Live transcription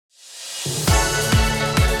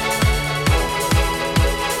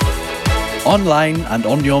online and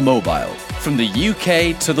on your mobile. From the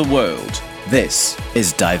UK to the world, this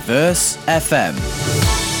is Diverse FM.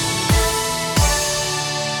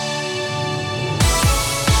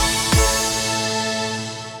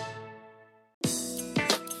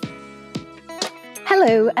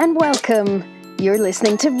 Hello and welcome. You're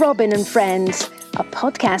listening to Robin and Friends, a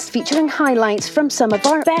podcast featuring highlights from some of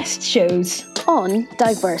our best shows on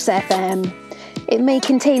Diverse FM. It may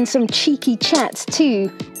contain some cheeky chats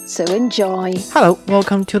too, so enjoy. Hello,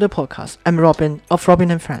 welcome to the podcast. I'm Robin of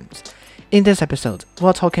Robin and Friends. In this episode,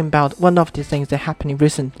 we're talking about one of the things that happening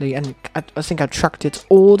recently and I think attracted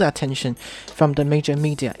all the attention from the major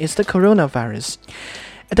media is the coronavirus.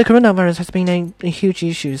 The coronavirus has been a huge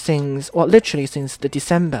issue literally since the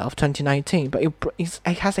December of 2019, but it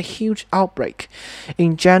has a huge outbreak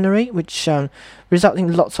in January, which resulted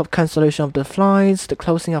in lots of cancellation of the flights, the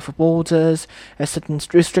closing of borders, certain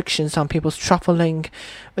restrictions on people's traveling.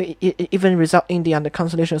 It even resulted in the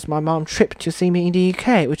cancellation of my mom's trip to see me in the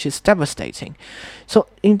UK, which is devastating. So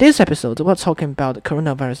in this episode, we're talking about the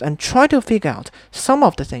coronavirus and try to figure out some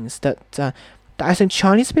of the things that I think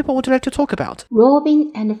Chinese people would like to talk about.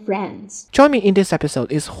 Robin and Friends. Join me in this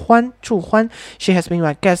episode is Zhu Huan. She has been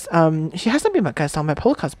my guest. She hasn't been my guest on my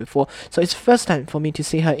podcast before, so it's first time for me to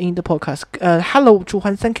see her in the podcast. Hello, Zhu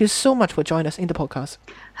Huan. Thank you so much for joining us in the podcast.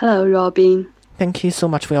 Hello, Robin. Thank you so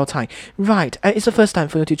much for your time. Right, it's the first time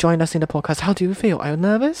for you to join us in the podcast. How do you feel? Are you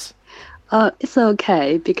nervous? It's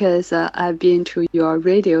okay because I've been to your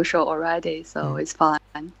radio show already, so it's fine.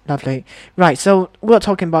 Lovely. Right, so we're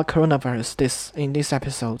talking about coronavirus in this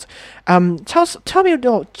episode. Tell me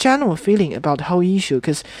your general feeling about the whole issue,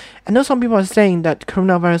 because I know some people are saying that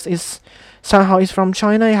coronavirus is from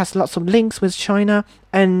China. It has lots of links with China,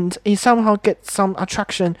 and it somehow gets some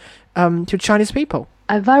attraction to Chinese people.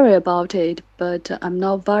 I worry about it, but I'm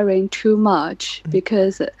not worrying too much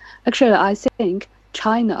because actually I think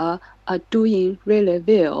China are doing really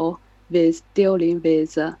well with dealing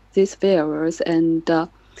with this virus, and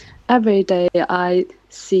every day I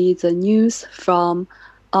see the news from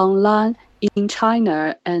online in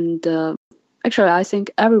China, and actually I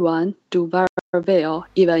think everyone do very well,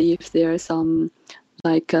 even if there's some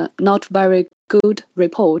not very good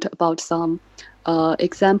report about some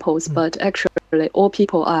examples, but actually all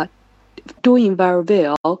people are doing very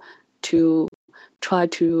well to try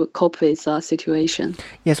to cope with the situation.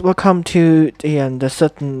 Yes, we'll come to the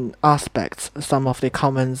certain aspects, some of the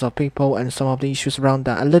comments of people and some of the issues around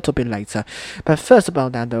that a little bit later. But first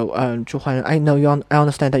about that though, Zhu Huan, I know I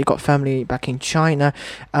understand that you got family back in China.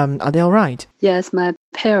 Are they all right? Yes, my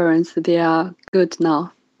parents, they are good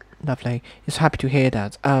now. Lovely. It's happy to hear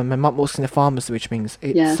that. My mom works in the pharmacy, which means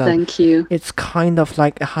it's thank you. It's kind of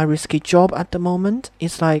like a high risky job at the moment.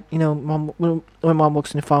 It's like, when mom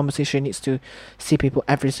works in the pharmacy, she needs to see people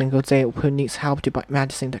every single day who needs help to buy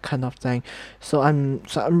medicine, that kind of thing. So I'm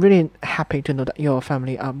really happy to know that your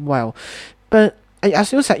family are well. But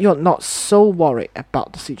as you said, you're not so worried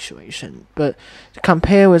about the situation. But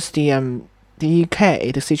compare with the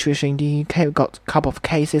UK, the situation in the UK, we've got a couple of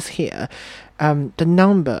cases here. The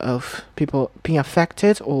number of people being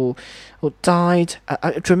affected or died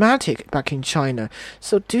are dramatic back in China.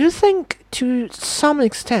 So do you think to some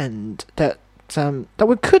extent that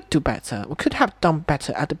we could do better, we could have done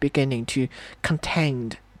better at the beginning to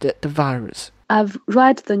contain the virus? I've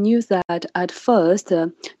read the news that at first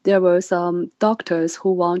there were some doctors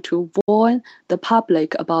who want to warn the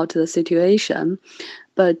public about the situation,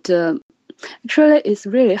 but actually it's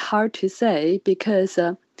really hard to say because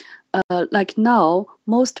now,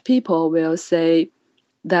 most people will say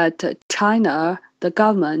that China, the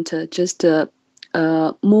government, just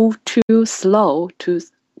moved too slow to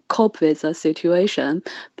cope with the situation.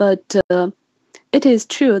 But it is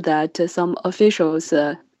true that some officials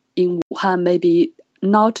in Wuhan may be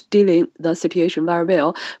not dealing the situation very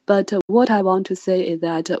well. But what I want to say is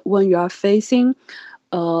that when you are facing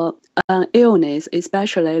an illness,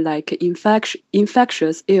 especially like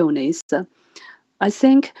infectious illness, I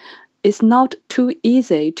think it's not too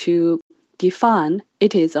easy to define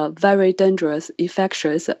it is a very dangerous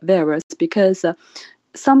infectious virus because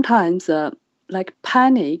sometimes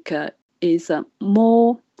panic is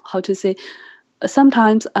more,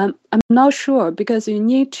 sometimes I'm not sure because you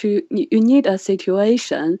need a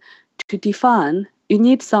situation to define, you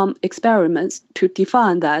need some experiments to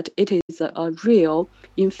define that it is a real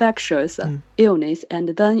infectious illness, and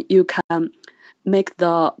then you can make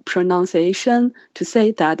the pronunciation to say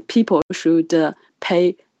that people should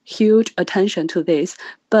pay huge attention to this.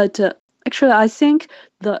 But actually, I think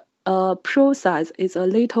the process is a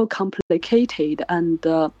little complicated, and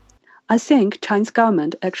I think Chinese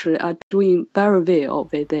government actually are doing very well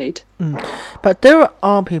with it. But there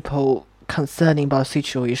are people concerning about the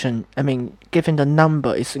situation. I mean, given the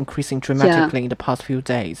number is increasing dramatically in the past few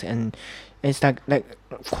days, and it's like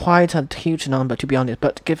quite a huge number, to be honest.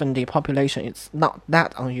 But given the population, it's not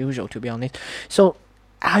that unusual, to be honest. So,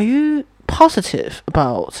 are you positive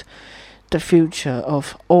about the future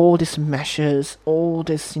of all these measures, all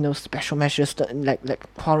these special measures that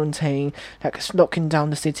like quarantine, like locking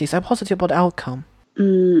down the cities? Are you positive about the outcome?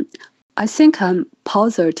 I think I'm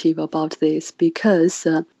positive about this because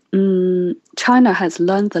China has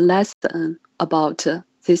learned the lesson about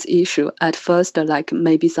this issue. At first, like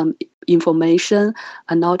maybe some information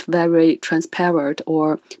are not very transparent,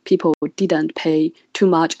 or people didn't pay too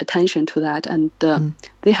much attention to that, and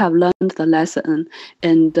they have learned the lesson.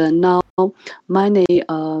 And now many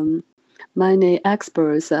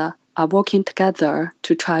experts are working together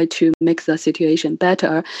to try to make the situation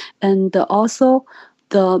better, and also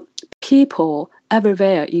the people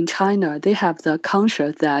everywhere in China, they have the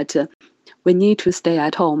conscience that we need to stay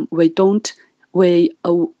at home.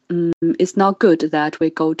 It's not good that we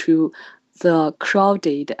go to the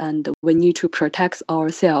crowded, and we need to protect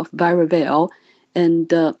ourselves very well.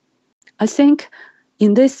 And I think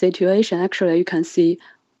in this situation, actually, you can see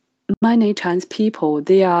many Chinese people,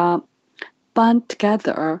 they are band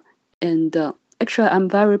together. And actually, I'm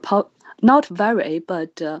not very,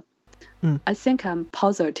 but I think I'm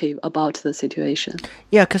positive about the situation.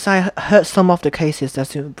 Yeah, because I heard some of the cases,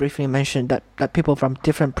 as you briefly mentioned, that people from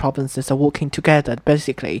different provinces are working together.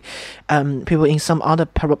 Basically, people in some other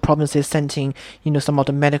provinces sending, some of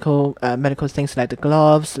the medical things like the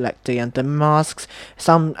gloves, like the masks.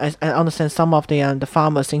 I understand some of the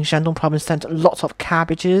farmers in Shandong province sent lots of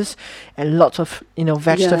cabbages and lots of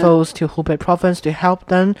vegetables to Hubei province to help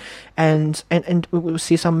them, and we will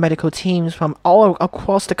see some medical teams from all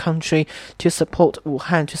across the country to support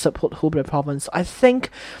Wuhan, to support Hubei province. I think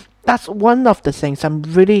that's one of the things I'm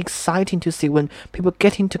really exciting to see when people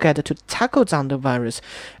getting together to tackle down the virus.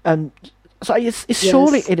 So it's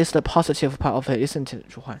surely it is the positive part of it, isn't it,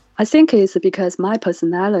 Zhu Huan? I think it's because my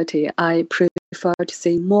personality, I prefer to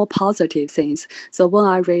see more positive things. So when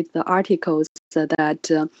I read the articles that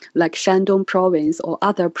like Shandong province or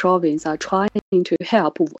other province are trying to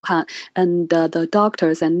help Wuhan, and the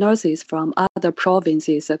doctors and nurses from other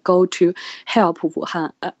provinces go to help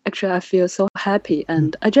Wuhan, actually I feel so happy.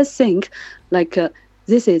 And I just think like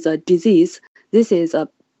this is a disease, this is a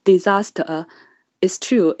disaster. It's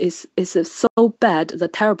true. It's so bad, the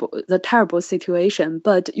terrible situation.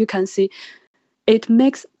 But you can see, it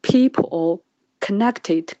makes people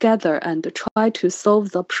connected together and try to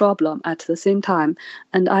solve the problem at the same time.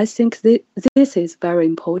 And I think this is very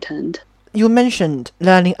important. You mentioned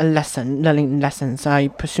learning lessons. I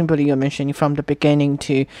presumably you're mentioning from the beginning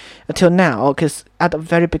till now, because at the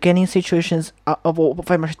very beginning situations are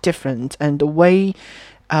very much different, and the way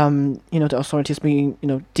the authorities being,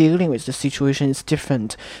 dealing with the situation is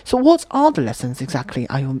different. So what are the lessons exactly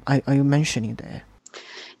are you mentioning there?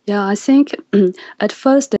 Yeah, I think at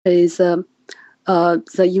first is the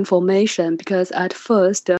information, because at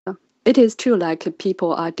first it is true like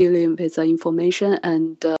people are dealing with the information,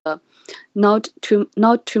 and not too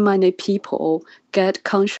many people get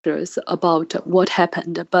conscious about what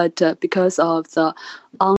happened, but because of the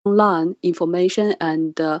online information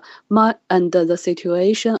and the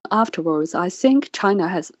situation afterwards, I think China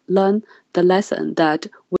has learned the lesson that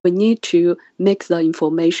we need to make the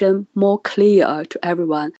information more clear to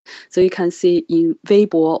everyone. So you can see in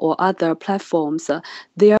Weibo or other platforms,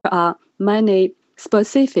 there are many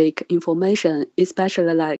specific information,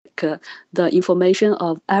 especially like the information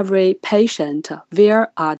of every patient,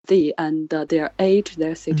 where are they, and their age,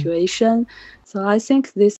 their situation. So I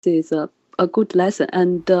think this is a good lesson.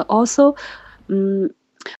 And also, there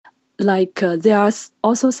are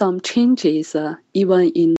also some changes even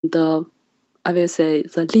in I will say,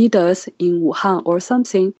 the leaders in Wuhan or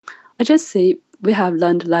something. I just say we have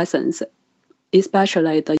learned lessons,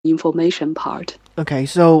 especially the information part. Okay,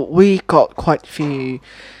 so we got quite a few,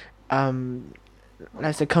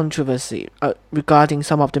 let's say, controversy regarding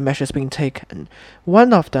some of the measures being taken.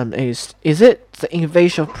 One of them is it the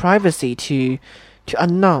invasion of privacy to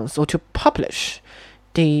announce or to publish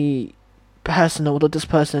the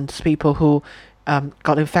these people who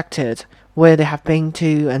got infected, where they have been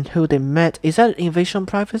to and who they met? Is that invasion of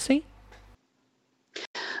privacy?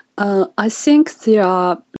 I think there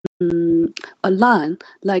are a line,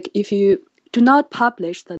 like if you do not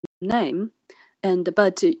publish the name,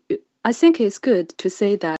 but I think it's good to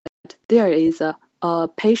say that there is a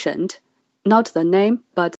patient, not the name,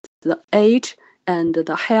 but the age and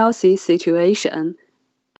the healthy situation,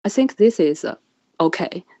 I think this is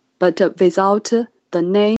okay, but without the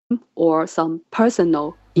name or some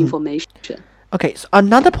personal information. Okay, so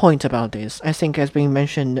another point about this, I think, has been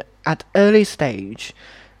mentioned at early stage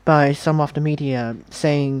by some of the media,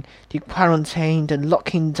 saying the quarantine, the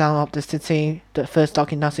locking down of the city, the first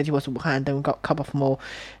locking down city was Wuhan, then we got a couple of more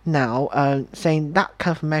now, saying that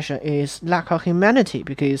kind of measure is lack of humanity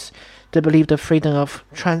because they believe the freedom of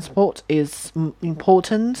transport is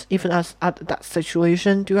important, even as at that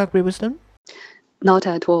situation. Do you agree with them? Not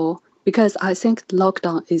at all, because I think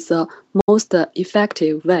lockdown is the most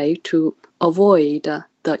effective way to avoid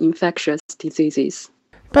the infectious diseases.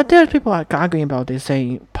 But there are people arguing about this,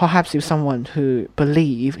 saying perhaps if someone who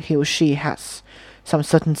believe he or she has some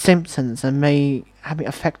certain symptoms and may have been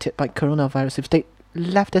affected by coronavirus, if they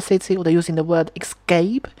left the city or they're using the word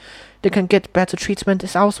escape, they can get better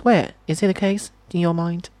treatment elsewhere. Is it the case in your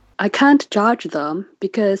mind? I can't judge them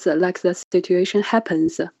because like the situation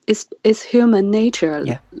happens, it's human nature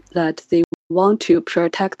that they want to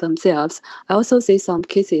protect themselves. I also see some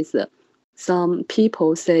cases, some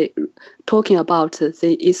people say talking about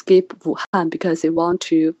they escape Wuhan because they want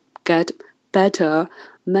to get better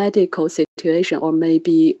medical situation, or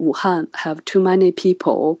maybe Wuhan have too many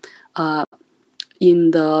people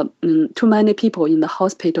in the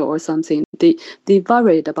hospital or something. They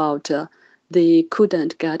worried about they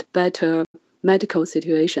couldn't get better medical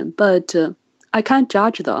situation, but I can't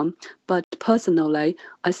judge them. But personally,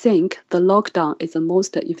 I think the lockdown is the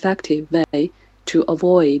most effective way to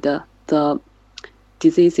avoid the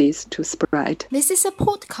diseases to spread. This is a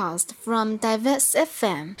podcast from Diverse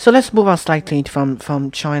FM. So let's move on slightly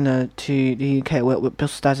from China to the UK. We're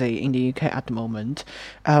both studying in the UK at the moment.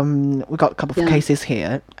 We got a couple of cases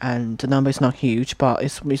here, and the number is not huge, but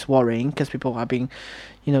it's worrying because people are being,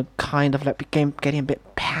 kind of like getting a bit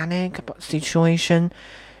panic about the situation.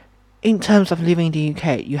 In terms of living in the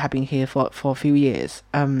UK, you have been here for a few years.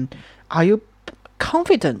 Are you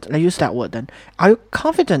confident? Let's use that word then. Are you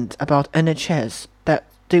confident about NHS that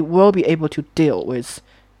they will be able to deal with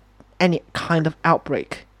any kind of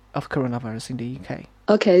outbreak of coronavirus in the UK?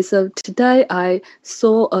 Okay, so today I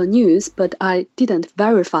saw a news, but I didn't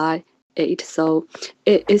verify it. So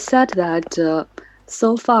it said that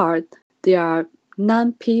so far there are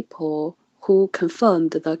 9 people who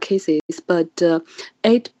confirmed the cases, but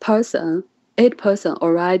 8 person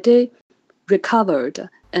already recovered,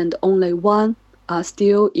 and only 1 are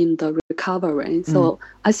still in the recovery. So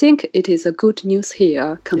I think it is a good news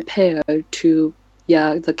here compared to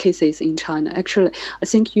the cases in China. Actually, I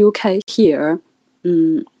think UK here,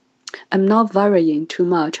 I'm not worrying too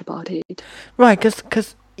much about it. Right,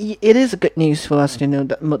 because it is good news for us,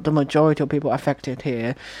 that the majority of people affected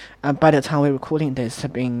here, by the time we're recording this,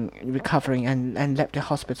 have been recovering and left the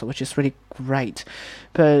hospital, which is really great.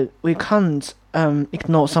 But we can't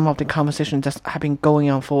ignore some of the conversations that have been going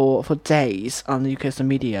on for days on the UK's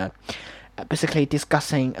media, basically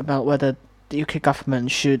discussing about whether the UK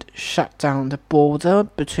government should shut down the border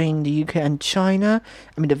between the UK and China,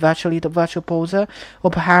 the virtual border, or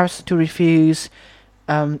perhaps to refuse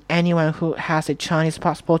anyone who has a Chinese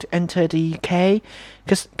passport to enter the UK,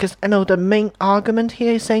 because I know the main argument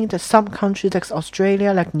here is saying that some countries like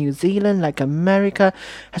Australia, like New Zealand, like America,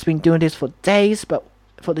 has been doing this for days, but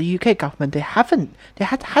for the UK government, they haven't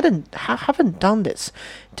done this.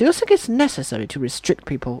 Do you think it's necessary to restrict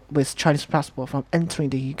people with Chinese passport from entering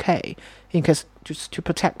the UK just to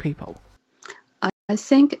protect people? I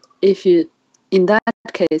think in that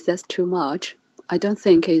case, that's too much. I don't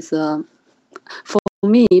think it's for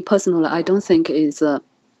me personally, I don't think it's the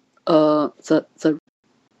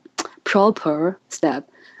proper step.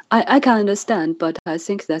 I can understand, but I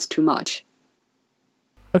think that's too much.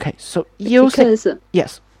 Okay, so you because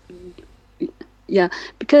yes,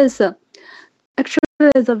 because actually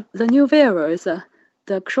the new virus,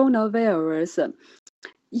 the coronavirus,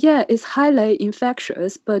 it's highly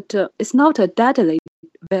infectious, but it's not a deadly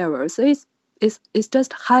virus. It's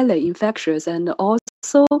just highly infectious, and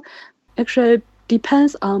also actually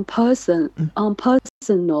depends on person's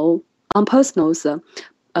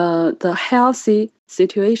the healthy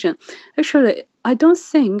situation. Actually, I don't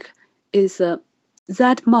think is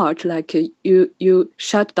that much like you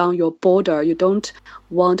shut down your border. You don't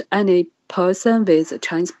want any person with a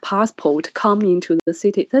Chinese passport coming into the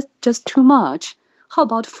city. That's just too much. How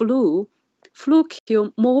about flu? Flu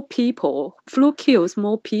kills more people.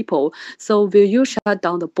 So will you shut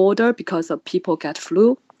down the border because of people get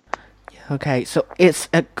flu? Okay, so it's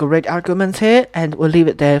a great argument here, and we'll leave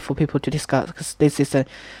it there for people to discuss, because this is I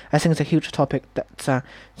think it's a huge topic that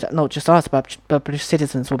not just us, but British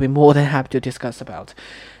citizens will be more than happy to discuss about.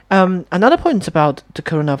 Another point about the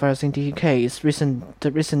coronavirus in the UK is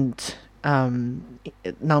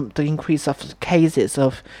the increase of cases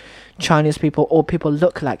of Chinese people, or people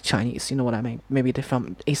look like Chinese, you know what I mean? Maybe they're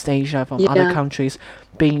from East Asia, from other countries,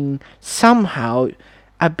 being somehow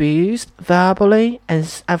abused verbally, and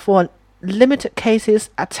for limited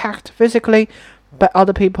cases attacked physically by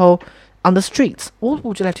other people on the streets. What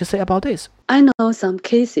would you like to say about this? I know some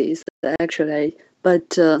cases actually,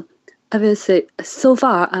 but I will say so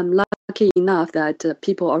far I'm lucky enough that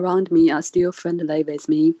people around me are still friendly with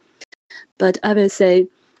me. But I will say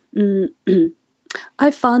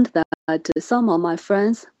I found that some of my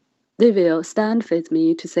friends, they will stand with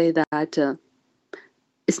me to say that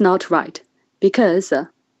it's not right, because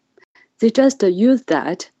they just use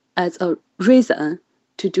that as a reason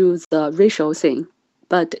to do the racial thing,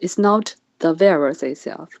 but it's not the virus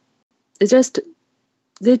itself. They just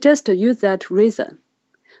use that reason.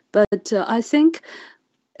 But I think,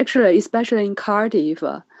 actually, especially in Cardiff,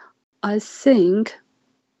 I think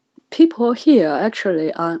people here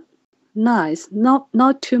actually are nice.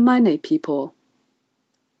 Not too many people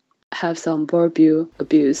have some verbal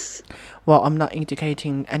abuse. Well, I'm not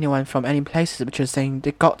indicating anyone from any places, but just saying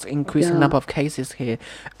they got increasing number of cases here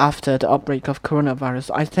after the outbreak of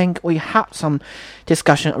coronavirus. I think we had some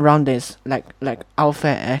discussion around this, like off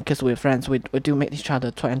air, because we're friends. We do meet each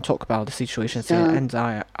other and talk about the situations here, and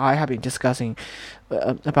I have been discussing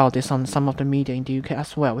about this on some of the media in the UK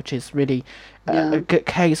as well, which is really a good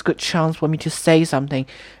case, good chance for me to say something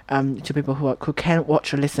to people who can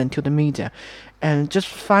watch or listen to the media. And just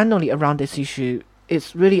finally around this issue,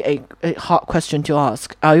 it's really a hard question to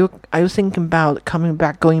ask. Are you thinking about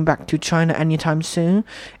going back to China anytime soon?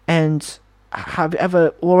 And have you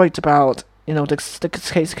ever worried about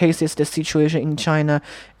the cases, the situation in China,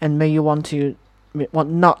 and may you want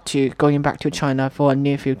not to going back to China for a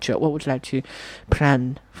near future? What would you like to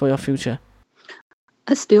plan for your future?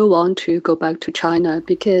 I still want to go back to China,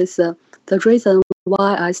 because the reason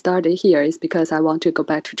why I started here is because I want to go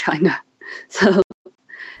back to China. So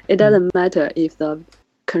it doesn't matter if the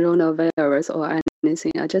coronavirus or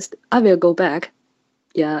anything. I will go back.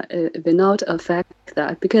 Yeah, it will not affect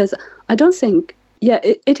that, because I don't think. Yeah,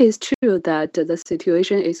 it is true that the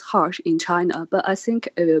situation is harsh in China, but I think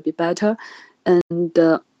it will be better, and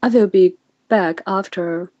I will be back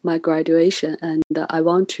after my graduation, and I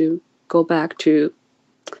want to go back to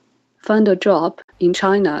find a job in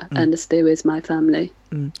China and stay with my family.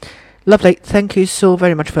 Lovely. Thank you so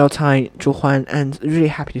very much for your time, Zhu Huan, and really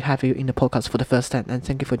happy to have you in the podcast for the first time, and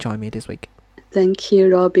thank you for joining me this week. Thank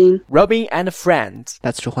you, Robin. Robin and friends.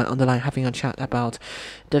 That's Zhu Huan on the line having a chat about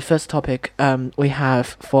the first topic we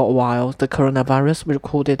have for a while, the coronavirus. We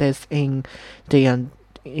recorded this in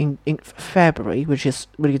February, which is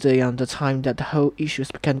really the time that the whole issues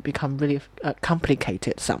can become really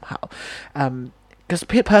complicated somehow. Because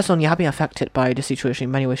personally, I've been affected by the situation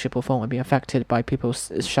in many ways, shape, or form. I've been affected by people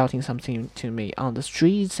shouting something to me on the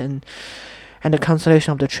streets, and the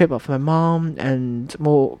cancellation of the trip of my mom, and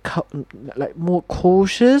more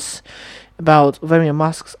cautious about wearing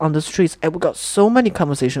masks on the streets. And we got so many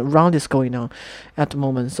conversations around this going on at the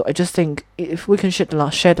moment. So I just think if we can shed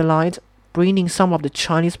the light, bringing some of the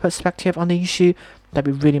Chinese perspective on the issue, that'd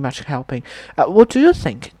be really much helping. What do you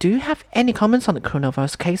think? Do you have any comments on the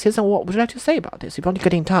coronavirus cases, and what would you like to say about this? If you want to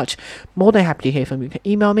get in touch, more than happy to hear from you. You can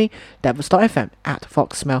email me,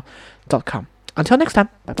 diverse.fm@foxmail.com. Until next time,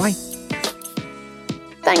 bye-bye.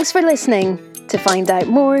 Thanks for listening. To find out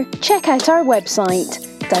more, check out our website,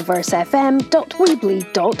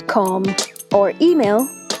 diversefm.weebly.com, or email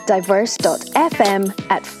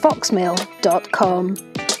diverse.fm@foxmail.com.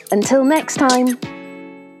 Until next time.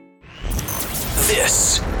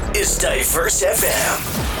 This is Diverse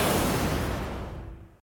FM.